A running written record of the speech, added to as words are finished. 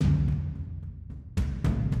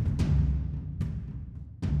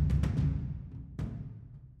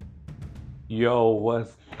Yo,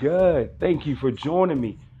 what's good? Thank you for joining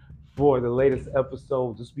me for the latest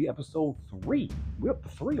episode. This will be episode three. We're up to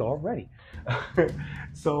three already.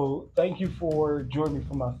 So, thank you for joining me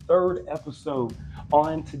for my third episode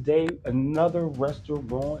on today, another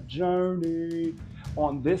restaurant journey.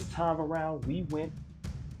 On this time around, we went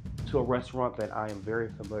to a restaurant that I am very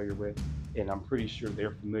familiar with, and I'm pretty sure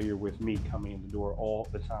they're familiar with me coming in the door all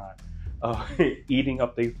the time, uh, eating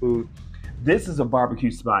up their food. This is a barbecue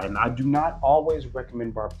spot, and I do not always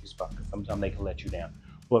recommend barbecue spots because sometimes they can let you down.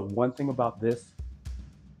 But one thing about this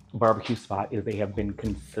barbecue spot is they have been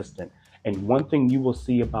consistent. And one thing you will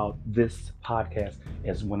see about this podcast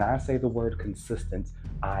is when I say the word consistent,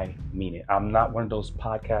 I mean it. I'm not one of those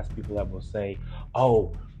podcast people that will say,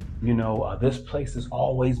 oh, this place is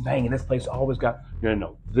always banging. This place always got. No, no,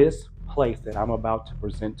 no. This place that I'm about to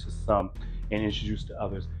present to some and introduce to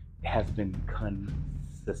others has been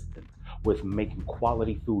consistent with making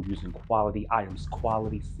quality food, using quality items,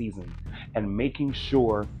 quality seasoning, and making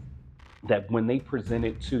sure that when they present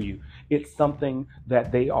it to you, it's something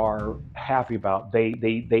that they are happy about. They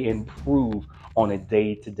improve on a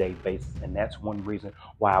day-to-day basis. And that's one reason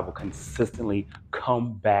why I will consistently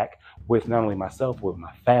come back with not only myself, with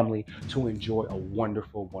my family to enjoy a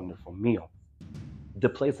wonderful, wonderful meal. The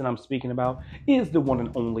place that I'm speaking about is the one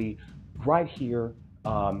and only right here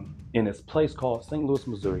in this place called St. Louis,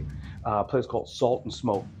 Missouri, a place called Salt and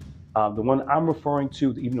Smoke. The one I'm referring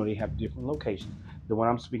to, even though they have different locations, the one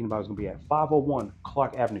I'm speaking about is going to be at 501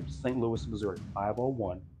 Clark Avenue, St. Louis, Missouri.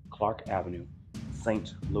 501 Clark Avenue,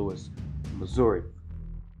 St. Louis, Missouri.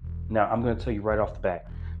 Now, I'm going to tell you right off the bat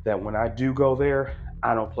that when I do go there,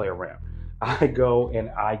 I don't play around. I go and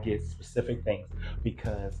I get specific things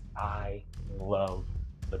because I love,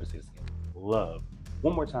 let me say this again, love.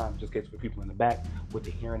 One more time, just in case for people in the back with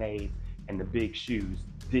the hearing aids and the big shoes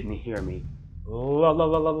didn't hear me. Love, love,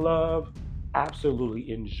 love, love, love. Absolutely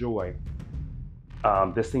enjoy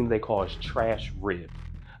this thing they call is trash ribs.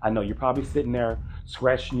 I know you're probably sitting there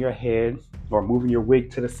scratching your head or moving your wig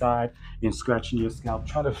to the side and scratching your scalp,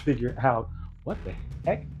 trying to figure out what the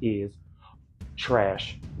heck is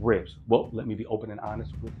trash ribs. Well, let me be open and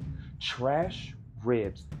honest with you. Trash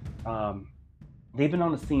ribs. Um, they've been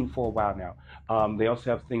on the scene for a while now. They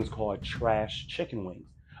also have things called trash chicken wings.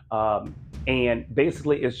 Um, and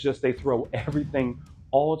basically, it's just they throw everything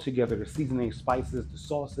all together, the seasoning, spices, the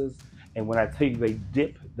sauces. And when I tell you they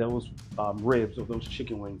dip those ribs or those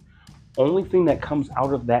chicken wings, only thing that comes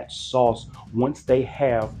out of that sauce once they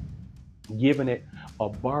have given it a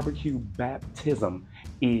barbecue baptism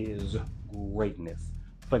is greatness.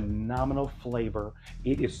 Phenomenal flavor.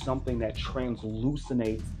 It is something that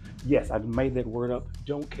translucinates. Yes, I made that word up.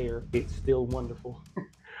 Don't care. It's still wonderful.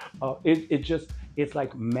 It's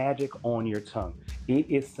like magic on your tongue. It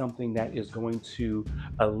is something that is going to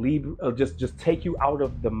just take you out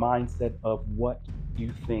of the mindset of what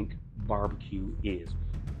you think barbecue is.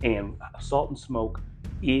 And Salt and Smoke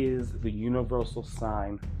is the universal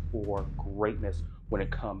sign for greatness when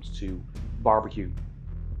it comes to barbecue.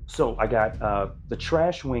 So I got the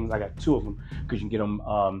trash wings. I got two of them because you can get them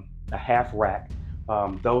a half rack.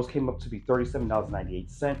 Those came up to be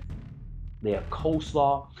 $37.98. They have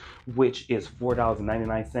coleslaw, which is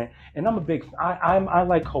 $4.99. And I'm a big, I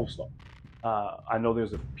like coleslaw. I know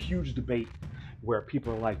there's a huge debate where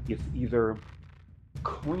people are like, it's either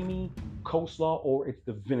creamy coleslaw or it's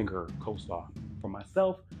the vinegar coleslaw. For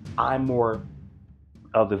myself, I'm more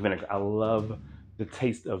of the vinegar. I love the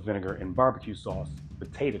taste of vinegar in barbecue sauce,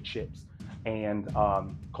 potato chips, and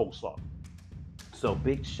coleslaw. So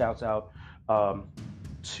big shouts out um,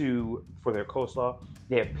 to for their coleslaw.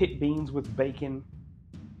 They have pit beans with bacon.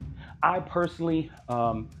 I personally,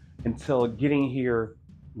 until getting here,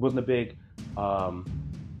 wasn't a big um,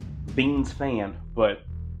 beans fan, but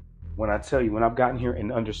when I tell you, when I've gotten here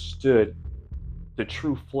and understood the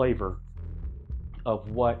true flavor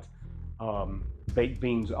of what baked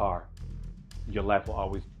beans are, your life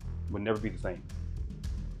will never be the same.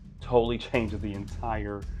 Totally changes the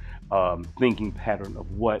entire thinking pattern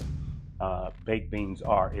of what baked beans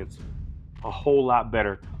are. It's a whole lot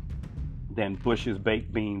better than Bush's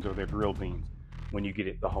baked beans or their grilled beans when you get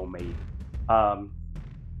it the homemade. Um,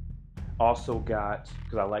 Also got,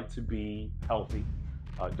 because I like to be healthy.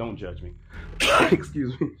 Don't judge me.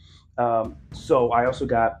 Excuse me. So I also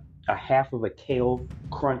got a half of a kale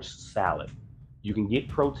crunch salad. You can get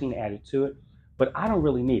protein added to it, but I don't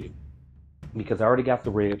really need it because I already got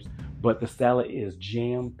the ribs. But the salad is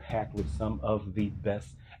jam packed with some of the best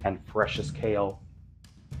and freshest kale,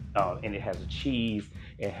 and it has cheese,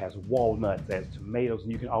 it has walnuts, it has tomatoes,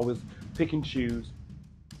 and you can always pick and choose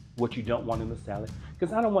what you don't want in the salad,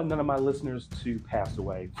 because I don't want none of my listeners to pass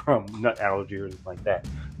away from nut allergy or anything like that.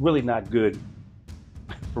 Really not good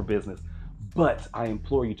for business. But I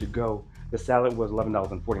implore you to go. The salad was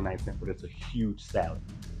 $11.49, but it's a huge salad.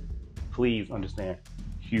 Please understand,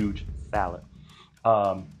 huge salad.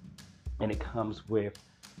 Um, and it comes with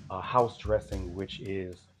house dressing, which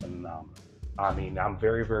is phenomenal. I mean, I'm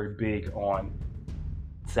very, very big on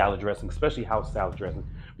salad dressing, especially house salad dressing,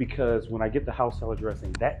 because when I get the house salad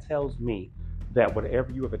dressing, that tells me that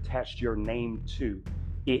whatever you have attached your name to,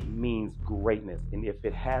 it means greatness. And if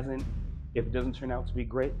it doesn't turn out to be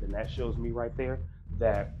great, then that shows me right there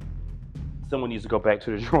that someone needs to go back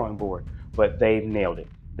to the drawing board. But they've nailed it.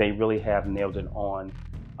 They really have nailed it on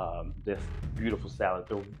this beautiful salad.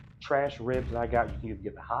 The trash ribs I got, you can either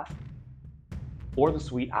get the hot or the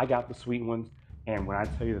sweet. I got the sweet ones, and when I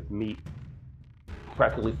tell you that the meat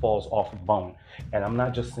practically falls off the bone. And I'm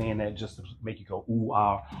not just saying that just to make you go ooh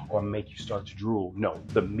ah or make you start to drool. No,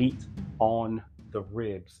 the meat on the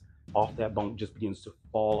ribs off that bone just begins to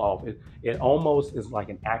fall off. It almost is like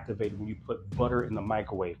an activator when you put butter in the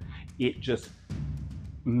microwave. It just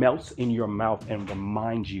melts in your mouth and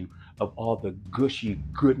reminds you of all the gushy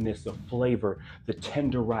goodness of flavor, the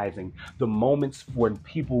tenderizing, the moments when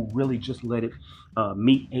people really just let it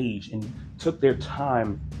meat age and took their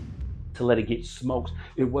time to let it get smoked.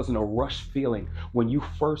 It wasn't a rush feeling. When you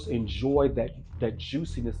first enjoyed that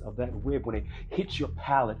juiciness of that rib, when it hits your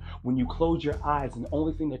palate, when you close your eyes and the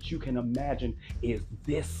only thing that you can imagine is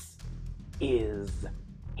this is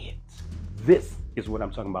it. This is what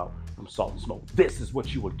I'm talking about from Salt and Smoke. This is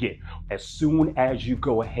what you will get as soon as you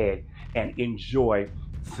go ahead and enjoy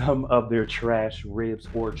some of their trash ribs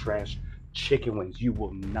or trash chicken wings. You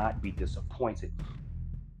will not be disappointed.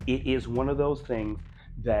 It is one of those things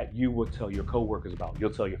that you will tell your coworkers about, you'll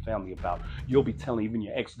tell your family about, you'll be telling even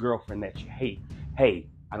your ex-girlfriend that you hate, hey,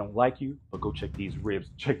 I don't like you, but go check these ribs,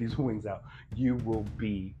 check these wings out. You will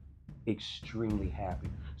be extremely happy.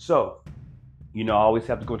 So, I always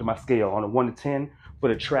have to go to my scale. On a 1 to 10 for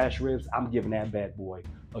the trash ribs, I'm giving that bad boy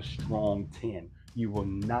a strong 10. You will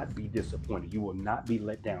not be disappointed. You will not be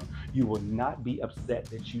let down. You will not be upset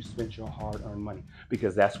that you spent your hard-earned money,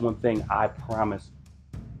 because that's one thing I promise,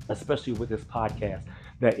 especially with this podcast,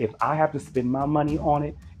 that if I have to spend my money on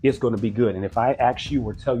it, it's going to be good. And if I ask you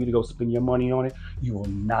or tell you to go spend your money on it, you will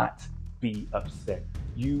not be upset.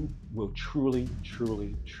 You will truly,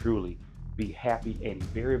 truly, truly be happy and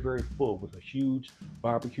very, very full with a huge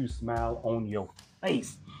barbecue smile on your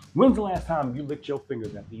face. When's the last time you licked your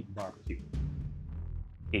fingers after eating barbecue?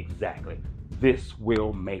 Exactly. This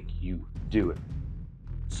will make you do it.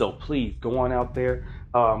 So please go on out there.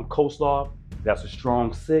 Coleslaw, that's a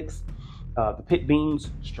strong 6. The pit beans,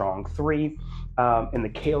 strong 3. And the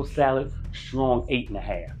kale salad, strong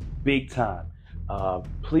 8.5. Big time.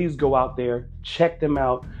 Please go out there, check them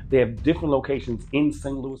out. They have different locations in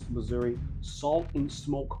St. Louis, Missouri. Salt and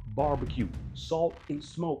Smoke Barbecue. Salt and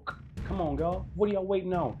Smoke. Come on, y'all. What are y'all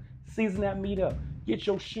waiting on? Season that meat up. Get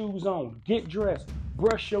your shoes on. Get dressed.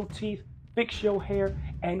 Brush your teeth. Fix your hair.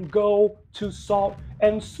 And go to Salt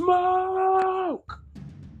and Smoke.